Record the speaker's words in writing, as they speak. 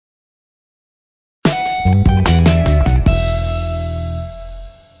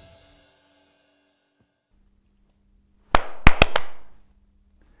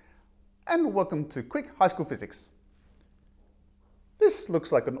and welcome to Quick High School Physics. This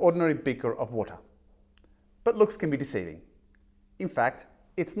looks like an ordinary beaker of water, but looks can be deceiving. In fact,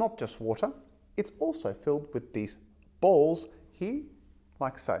 it's not just water, it's also filled with these balls here,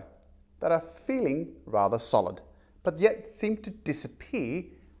 like so, that are feeling rather solid, but yet seem to disappear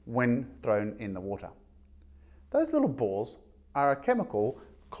when thrown in the water. Those little balls are a chemical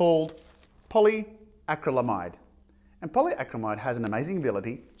called polyacrylamide. And polyacrylamide has an amazing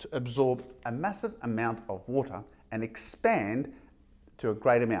ability to absorb a massive amount of water and expand to a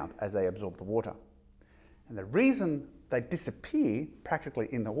great amount as they absorb the water. And the reason they disappear practically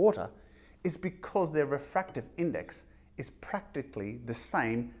in the water is because their refractive index is practically the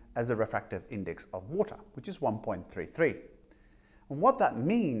same as the refractive index of water, which is 1.33. And what that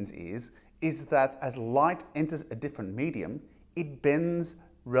means is that as light enters a different medium, it bends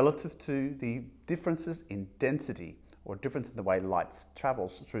relative to the differences in density or difference in the way light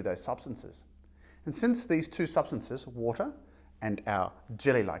travels through those substances. And since these two substances, water and our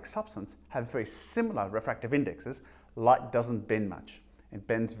jelly-like substance, have very similar refractive indexes, light doesn't bend much. It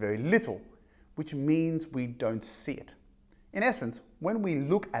bends very little, which means we don't see it. In essence, when we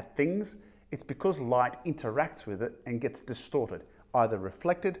look at things, it's because light interacts with it and gets distorted, either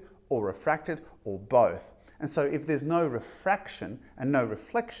reflected or refracted or both. And so if there's no refraction and no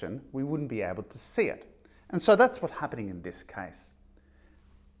reflection, we wouldn't be able to see it. And so that's what's happening in this case.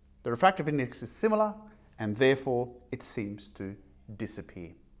 The refractive index is similar and therefore it seems to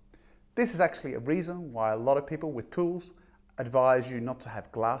disappear. This is actually a reason why a lot of people with pools advise you not to have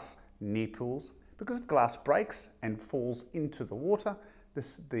glass near pools, because if glass breaks and falls into the water,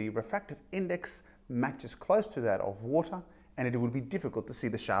 the refractive index matches close to that of water and it would be difficult to see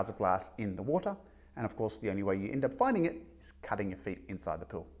the shards of glass in the water. And of course, the only way you end up finding it is cutting your feet inside the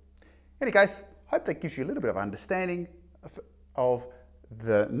pool. In any case, hope that gives you a little bit of understanding of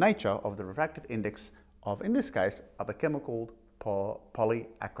the nature of the refractive index of, in this case, of a chemical called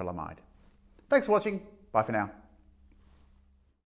polyacrylamide. Thanks for watching. Bye for now.